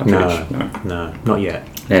 $15,000 cartridge. No, not yet.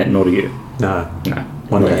 Yeah, nor do you. No, No.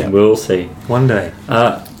 One day. We'll see. one day.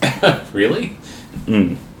 Really?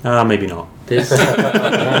 Maybe not. There's, So,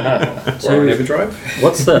 so Never Drive?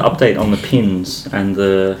 what's the update on the pins and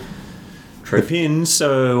the The trophy? pins.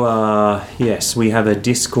 So yes, we have a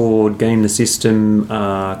Discord Game the System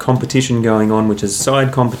competition going on, which is a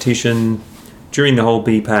side competition during the whole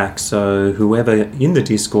BPAC. So whoever in the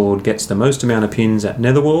Discord gets the most amount of pins at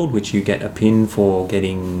Netherworld, which you get a pin for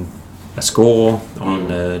getting a score on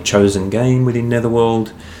the chosen game within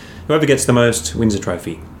Netherworld, whoever gets the most wins a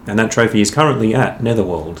trophy. And that trophy is currently at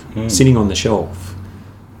Netherworld, sitting on the shelf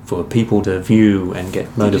for people to view and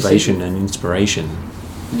get motivation and inspiration.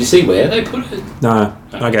 Did you see where they put it? No,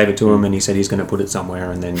 I gave it to him and he said he's going to put it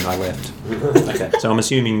somewhere, and then I left. Okay. So I'm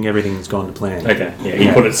assuming everything's gone to plan. Okay, yeah,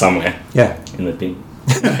 you put it somewhere Yeah, in the bin.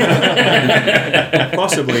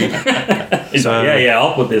 possibly. So- yeah,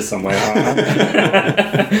 I'll put this somewhere.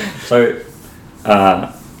 So,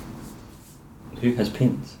 who has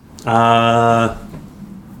pins? I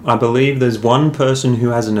believe there's one person who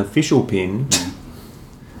has an official pin,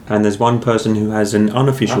 and there's one person who has an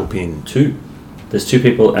unofficial pin. Two. There's two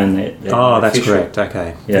people, and they're That's official. correct.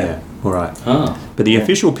 Okay. Yeah. All right. Ah, But the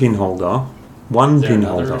official pin holder, one is there pin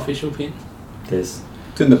another holder. official pin? There's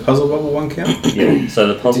Didn't the puzzle bubble one count? yeah. So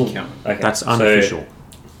the puzzle. Did count. Okay, That's so- unofficial.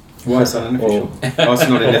 Why is that unofficial? Oh, it's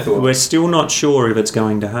not in Netherworld. We're still not sure if it's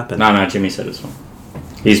going to happen. No, Jimmy said it's one.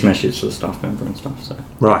 He's messaged the staff member and stuff. So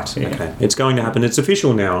Right. Yeah. Okay. It's going to happen. It's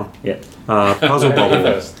official now. yeah, Puzzle bubble.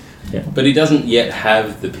 First. But he doesn't yet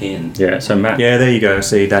have the pin. yeah. So Matt. Yeah, there you go.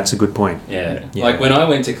 See, that's a good point. Yeah. Yeah. Like when I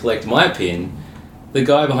went to collect my pin, the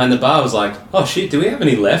guy behind the bar was like, "Oh shit, do we have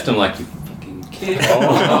any left?" I'm like, "You fucking kid."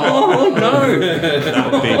 Oh no!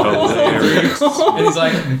 That would be hilarious. And he's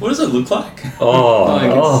like, "What does it look like?" Oh,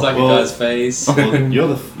 Like it's like Well- a guy's face. Well,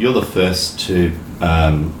 you're the first to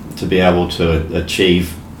be able to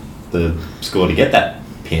achieve the score to get that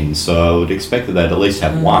pin. So I would expect that they'd at least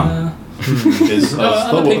have one. Because No,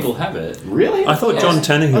 other people have it. Really? I thought John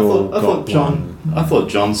Tannehill got John. one. I thought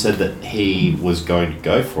John said that he was going to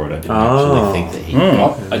go for it. I didn't Oh. actually think that he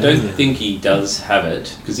got it. I don't think he does have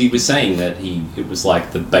it because he was saying that it was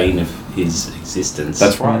like the bane of his existence.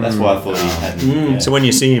 That's right. That's why I thought he had. Yeah. So when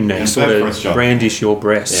you see him next, Yeah, sort go for it, John. of brandish your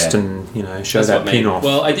breast Yeah. and show That's that what pin made- off.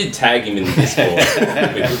 Well, I did tag him in the Discord with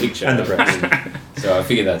the picture And the breast. So I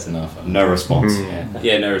figured that's enough. No response.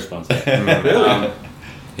 Yeah, no response. Yeah.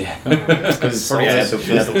 Probably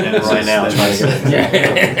right now trying to get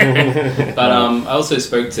it. But I also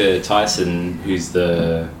spoke to Tyson, who's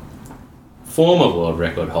the former world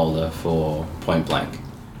record holder for point blank,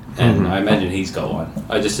 and I imagine he's got one.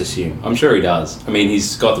 I just assume. I'm sure he does. I mean,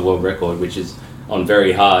 he's got the world record, which is on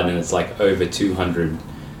very hard, and it's like over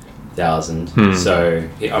 200,000. So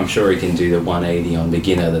I'm sure he can do the 180 on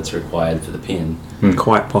beginner that's required for the pin.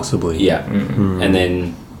 Quite possibly. Yeah, and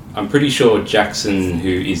then I'm pretty sure Jackson, who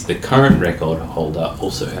is the current record holder,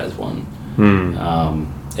 also has one.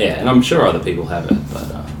 Yeah, and I'm sure other people have it, but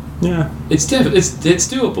Yeah. it's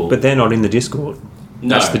doable. But they're not in the Discord.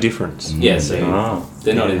 No. That's the difference. Yeah, so Oh.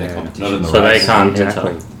 they're not in the Yeah. competition. Not in the So they race. can't Exactly.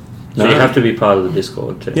 enter. So you have to be part of the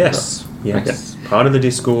Discord too. Yes. Yes. Part of the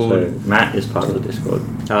Discord. So Matt is part of the Discord.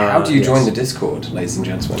 How do you yes. join the Discord, ladies and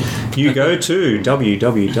gentlemen? You go to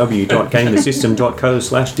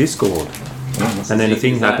www.gamethesystem.co/discord, and then a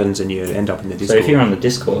thing happens and you end up in the So Discord. if you're on the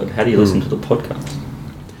Discord, how do you listen to the podcast?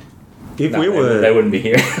 If No, we were, they wouldn't be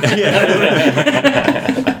here.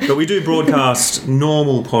 but we do broadcast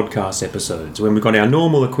normal podcast episodes when we've got our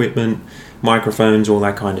normal equipment, microphones, all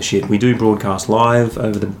that kind of shit. We do broadcast live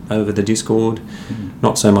over the Discord.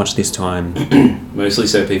 Not so much this time. Mostly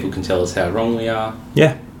so people can tell us how wrong we are.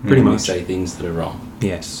 Yeah, pretty when we much. say things that are wrong.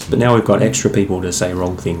 Yes, but now we've got extra people to say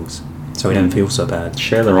wrong things, so we don't feel so bad.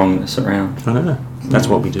 Share the wrongness around. I don't know. That's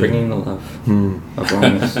what we do. Bringing the love of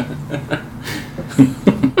wrongness.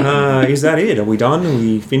 Is that it? Are we done? Are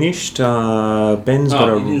we finished? Ben's got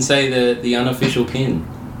Oh, a. you didn't say the unofficial pin.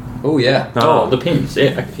 Oh yeah. Oh, the pins.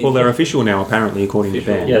 Yeah. Well, they're official now, apparently, according to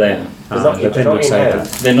Ben. Yeah, they are. But Ben would say that.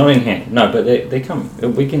 They're not in hand. No, but they come.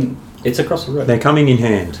 We can. It's across the road. They're coming in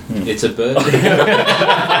hand It's a bird.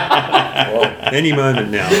 any moment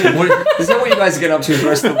now. Is that what you guys get up to the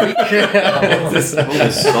rest of the week? All this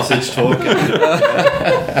sausage talk.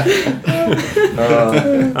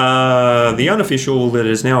 The unofficial that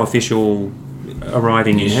is now official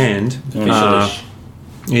arriving in hand Official-ish.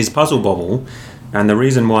 is Puzzle Bobble. And the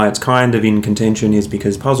reason why it's kind of in contention is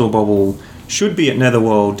because Puzzle Bobble should be at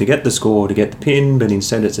Netherworld to get the score, to get the pin, but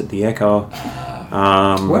instead it's at the Echo.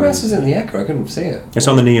 Where else is it in the Echo? I couldn't see it. It's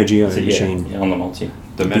on the Neo Geo So, machine. yeah, on the multi.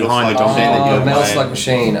 The metal Behind the slug machine that Oh, you're Metal playing. Slug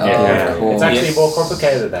Machine. Oh, Yeah. of course. It's actually Yes. more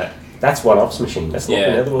complicated than that. That's one-off's machine. That's not Yeah.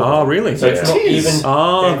 the Netherworld. Oh, really? So it's not even.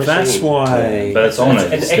 Oh, their that's machine. why. But it's on It's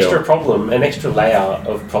it. an still. extra problem, an extra layer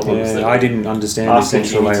of problems. Yeah, that I didn't understand this asking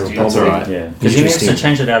extra you layer to of do. problem. That's all right. Yeah, because he needs to Interesting.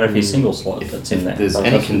 change it out of his single slot that's in there. There's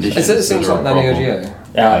any conditions. Is it the same that are slot a on Neo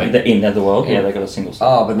problem. Geo? In Netherworld, yeah, they got a single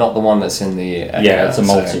slot. Oh, but not the one that's in the. Yeah, it's a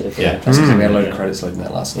multi. So, Yeah. that's because we had a load of credits loading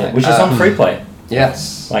that last night. Which is on free play,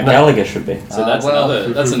 Yes. like Gallagher should be. So that's well,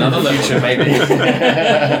 another level. future, maybe.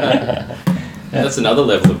 That's another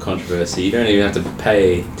level of controversy. You don't even have to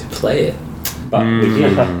pay to play it. But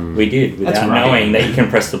we did That's without right. knowing that you can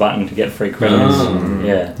press the button to get free credits.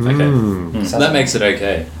 Yeah, Okay. So that makes it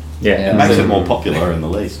okay. yeah. It makes it more popular in the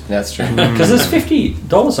least. That's true. Because there's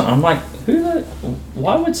 $50 on. I'm like,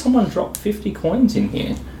 why would someone drop 50 coins in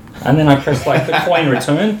here? And then I press like the coin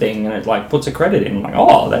return thing, and it like puts a credit in. I'm like,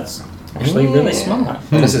 oh, that's actually really smart.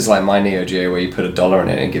 And this is like my Neo Geo where you put $1 in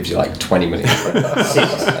it and it gives you like 20 million credits.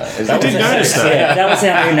 I didn't notice that. Yeah, that was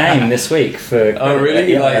our new name this week for. Oh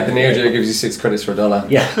really? Yeah, Like the Neo Geo gives you 6 credits for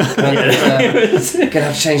 $1. Yeah. Gonna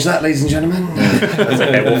have to change that, ladies and gentlemen. That's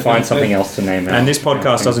okay. We'll find something else to name it. And this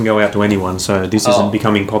podcast doesn't go out to anyone, so this Oh. isn't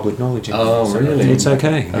becoming public knowledge. Oh, So really? It's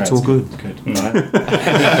okay. It's all good. No.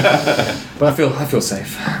 But I feel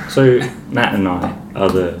safe. So Matt and I are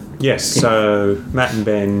the. Yes, so Matt and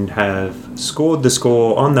Ben have scored the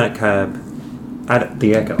score on that cab at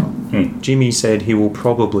the Echo. Jimmy said he will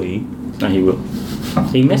probably No, he will.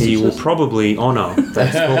 He messaged he will us. probably honour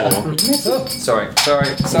that score. Oh, sorry.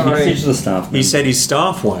 Message the staff. He said his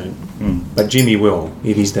staff won't, but Jimmy will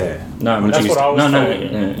if he's there. No, on That's what Tuesday. I was No,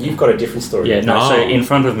 told. yeah. You've got a different story. Yeah, no. Oh. So in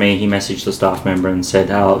front of me, he messaged the staff member and said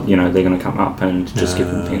how they're going to come up and just give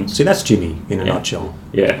them pins. See, that's Jimmy in a Yeah. nutshell.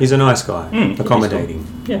 Yeah. He's a nice guy, Mm, accommodating.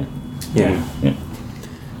 Yeah. Yeah. Yeah.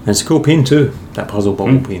 And it's a cool pin too, that puzzle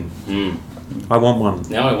bobble pin. Mm. I want one.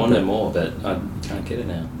 Now I want it more, but I can't get it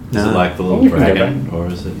now. Is it like the little You can go dragon, or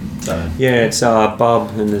is it? Yeah, it's bub,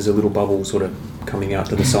 and there's a little bubble sort of coming out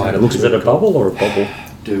to the side. It looks Is it a really cool. bubble or a bobble?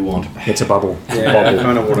 Do want? It's a bubble. Yeah, I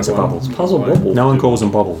kind of want It's a one. bubble. It's puzzle bobble. No one calls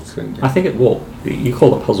them bobbles. I think it will. You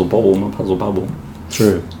call it puzzle bobble, not puzzle bubble.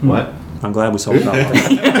 True. What? I'm glad we solved that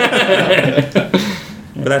one.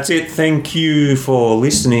 But that's it. Thank you for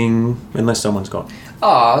listening. Unless someone's got. Oh,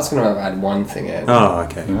 I was going to add one thing in. Oh,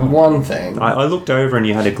 okay. One thing. I looked over and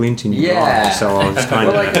you had a glint in your Yeah. eye, so I was kind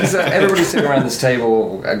Well, of. like, 'cause, everybody sitting around this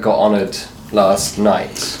table got honoured last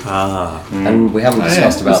night, and we haven't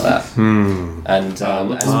discussed about that. And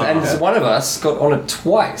one of us got honoured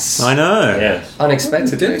twice. I know. Yes.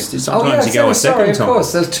 Unexpectedly. Sometimes you go a sorry, second of time.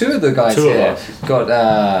 course. There's two of the guys Two of here us. got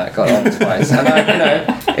honoured twice, and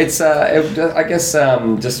it's I guess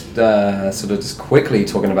sort of just quickly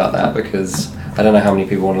talking about that because I don't know how many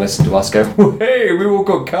people want to listen to us go. Hey, we all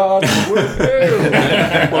got cards.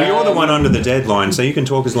 Woohoo." Well, you're the one under the deadline, so you can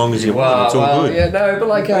talk as long as you want. It's all good. Yeah, no, but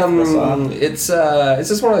like, it's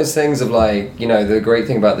just one of those things of like, the great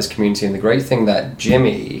thing about this community and the great thing that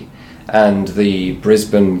Jimmy and the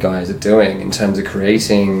Brisbane guys are doing in terms of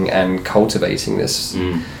creating and cultivating this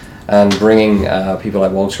and bringing people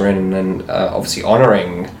like Walter in and obviously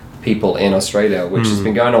honouring people in Australia, which has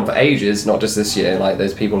been going on for ages, not just this year. Like,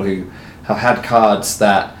 there's people who have had cards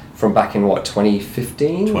that from back in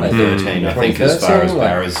 2015? 2013, I think, as far as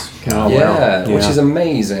Barra's card. Which is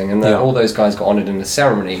amazing, and all those guys got honoured in the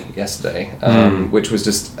ceremony yesterday, which was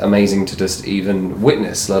just amazing to just even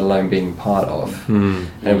witness, let alone being part of.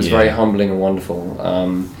 And it was very humbling and wonderful.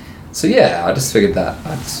 So yeah, I just figured that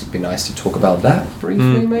it'd be nice to talk about that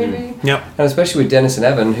briefly, maybe. Yep. And especially with Dennis and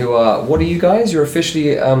Evan, who are, what are you guys? You're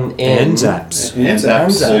officially in Anzacs.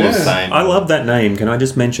 Anzacs, all the same. I love that name. Can I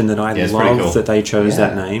just mention that I it's pretty love cool. that they chose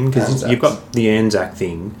that name? Because Anzacs. you've got the Anzac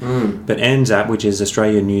thing, but Anzac, which is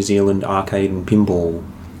Australia, New Zealand Arcade and Pinball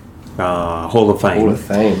Hall of Fame. Hall of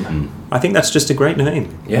Fame. I think that's just a great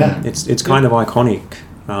name. Yeah. It's kind of iconic.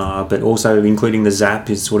 But also including the Zap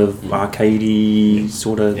is sort of arcadey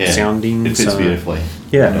sort of sounding. It fits beautifully.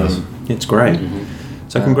 Yeah, It does. it's great.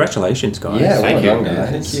 So congratulations, guys. Yeah, Thank well you. done, guys.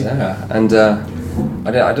 Thank you. Yeah, and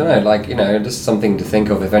I don't know, like, just something to think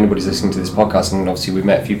of if anybody's listening to this podcast, and obviously we've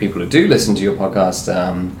met a few people who do listen to your podcast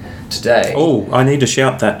today. Oh, I need to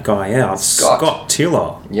shout that guy out. Scott. Scott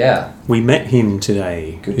Tiller. Yeah. We met him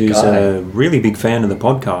today. Good who's guy. a really big fan of the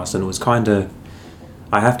podcast, and it was kind of,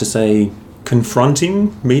 I have to say,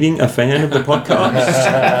 confronting meeting a fan of the podcast.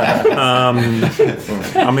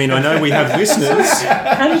 I mean, I know we have listeners.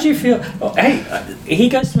 How did you feel? Oh, hey, he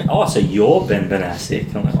goes to me. Oh, so you're Ben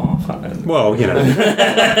Benasik? I'm like, oh, fuck it. Well,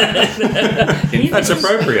 that's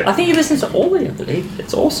appropriate. I think he listens to all of it.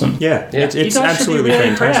 It's awesome. Yeah, it's You guys should be absolutely really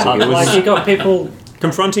fantastic. proud. It was, Like, you got people.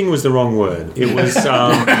 confronting was the wrong word. It was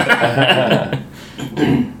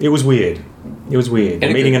it was weird. It was weird.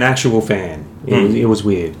 Meeting an actual fan. It was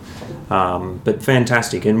weird. But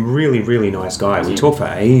fantastic and really, really nice guy. We talked for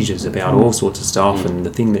ages about all sorts of stuff and the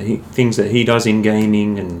things that he does in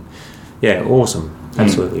gaming, and awesome.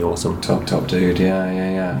 Absolutely awesome. Top dude,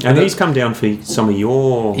 yeah. And he's come down for some of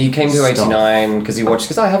your He came to stuff. 89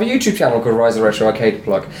 because I have a YouTube channel called Rise of Retro Arcade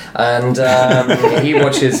Plug, and he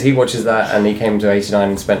watches that, and he came to 89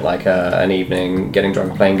 and spent like an evening getting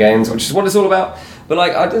drunk playing games, which is what it's all about. But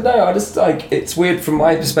like, I don't know, I just like, it's weird from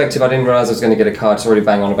my perspective. I didn't realize I was going to get a card to already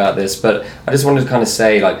bang on about this, but I just wanted to kind of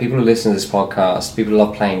say, like, people who listen to this podcast, people who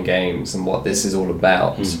love playing games and what this is all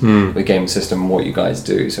about, the game system and what you guys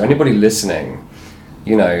do. So anybody listening,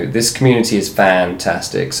 this community is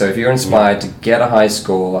fantastic. So if you're inspired to get a high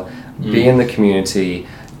score, be in the community,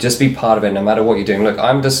 just be part of it no matter what you're doing. Look,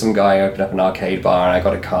 I'm just some guy who opened up an arcade bar and I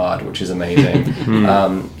got a card, which is amazing.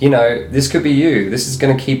 This could be you. This is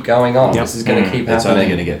going to keep going on. Yep. This is going to keep It's happening. only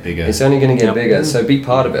going to get bigger. It's only going to get Yep. bigger. So be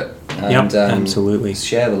part of it. And, absolutely.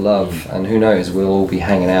 Share the love. And who knows, we'll all be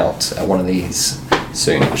hanging out at one of these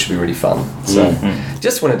soon, which should be really fun. So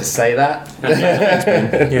just wanted to say that.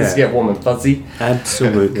 Just get warm and fuzzy.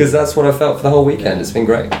 Absolutely. Because that's what I felt for the whole weekend. It's been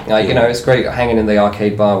great. It's great hanging in the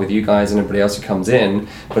arcade bar with you guys and everybody else who comes in.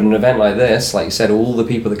 But an event like this, like you said, all the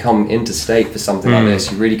people that come interstate for something like this,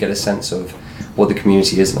 you really get a sense of what the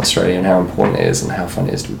community is in Australia and how important it is and how fun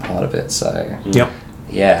it is to be part of it. So,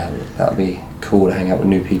 yeah, that would be cool to hang out with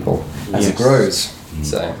new people as it Yes. grows.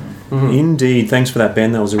 So, Indeed. Thanks for that,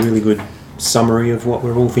 Ben. That was a really good summary of what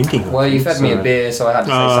we're all thinking of. well, you fed me a beer, so I had to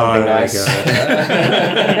say something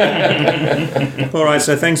nice. All right,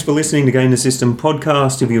 so thanks for listening to Game the System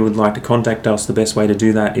podcast. If you would like to contact us, the best way to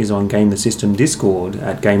do that is on Game the System Discord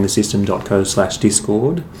at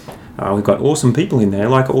gamethesystem.co/discord. We've got awesome people in there,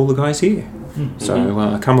 like all the guys here.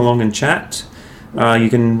 So come along and chat. You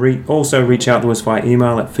can also reach out to us via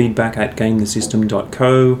email at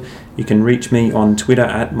feedback@gamethesystem.co. You can reach me on Twitter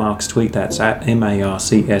at markstweet, that's at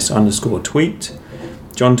MARCS_tweet.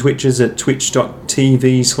 John Twitches at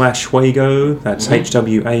twitch.tv/Hwaygo, that's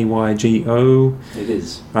HWAYGO. It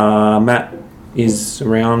is. Matt is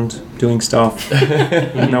around doing stuff.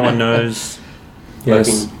 No one knows.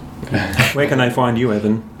 Yes. Where can they find you,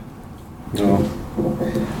 Evan?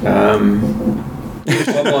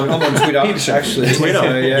 I'm on Twitter, actually. Twitter?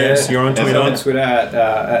 So, Yes, you're on Twitter. I'm on Twitter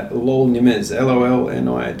at LOLNimmers,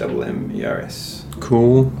 LOLNIMMERS.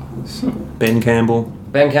 Cool. Ben Campbell.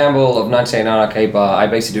 Ben Campbell of 1989 Arcade Bar. I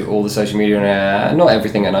basically do all the social media, not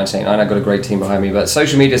everything at 1989. I've got a great team behind me, but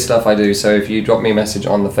social media stuff I do. So if you drop me a message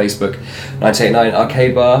on the Facebook 1989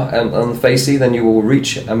 Arcade Bar and on the Facey, then you will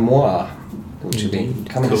reach a moi, which would be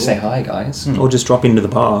come in to say hi, guys. Or just drop into the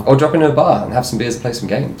bar. Or drop into a bar and have some beers and play some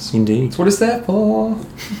games. Indeed. That's what it's there for.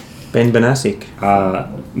 Ben Banasic.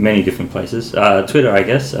 Many different places. Twitter, I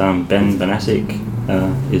guess. Ben Banasic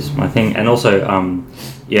is my thing, and also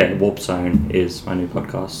Warp Zone is my new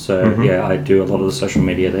podcast. So I do a lot of the social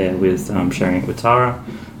media there with sharing it with Tara,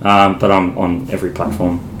 but I'm on every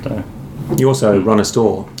platform. So. You also run a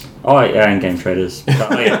store. Oh yeah, and Game Traders. That's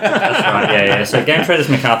right. Yeah. So Game Traders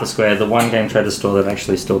MacArthur Square, the one Game Traders store that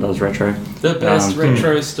actually still does retro. The best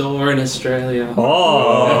retro store in Australia.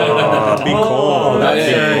 Oh, big call.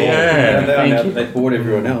 They bought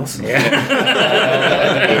everyone else.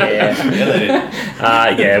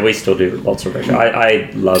 We still do lots of retro.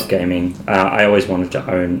 I love gaming. I always wanted to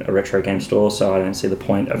own a retro game store, so I don't see the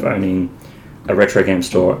point of owning a retro game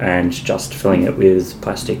store and just filling it with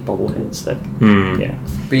plastic bobbleheads. But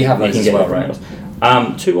you have those as well, right?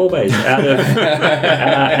 2 wall bays out of,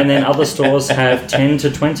 and then other stores have 10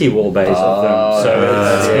 to 20 wall bays of them. So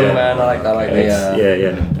that's cool, man. I like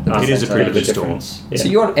It is a pretty good store. difference. So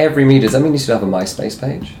you're on every media. Does that mean you should have a MySpace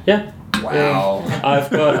page? Yeah. Wow.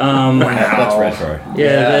 I've got That's retro.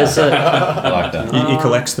 there's a I like that. He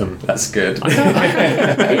collects them. That's good.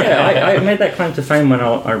 I made that claim to fame when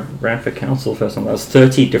I ran for council first time. There was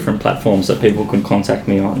 30 different platforms that people could contact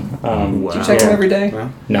me on. Do you check them every day?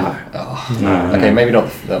 No. No. Okay, maybe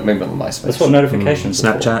not the MySpace. That's what notifications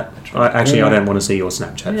are for. Snapchat. I don't want to see your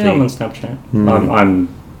Snapchat Yeah, I'm on feed. Snapchat.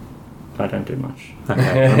 I don't do much.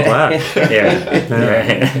 Okay, I'm glad.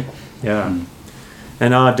 Yeah. Yeah.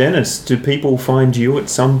 And Dennis, do people find you at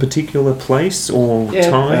some particular place or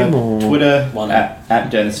time? Or Twitter at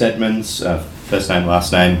Dennis Edmonds, first name,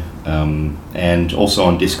 last name, and also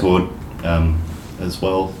on Discord as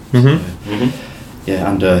well.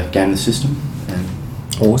 Under Game the System. And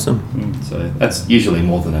Awesome. so that's usually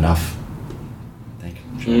more than enough. I think.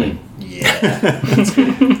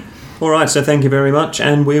 All right, so thank you very much,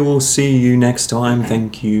 and we will see you next time.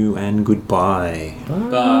 Thank you and goodbye. Bye.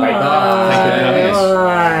 Bye.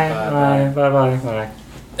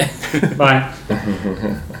 Bye.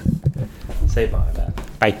 Say bye, Matt.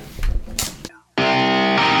 Bye.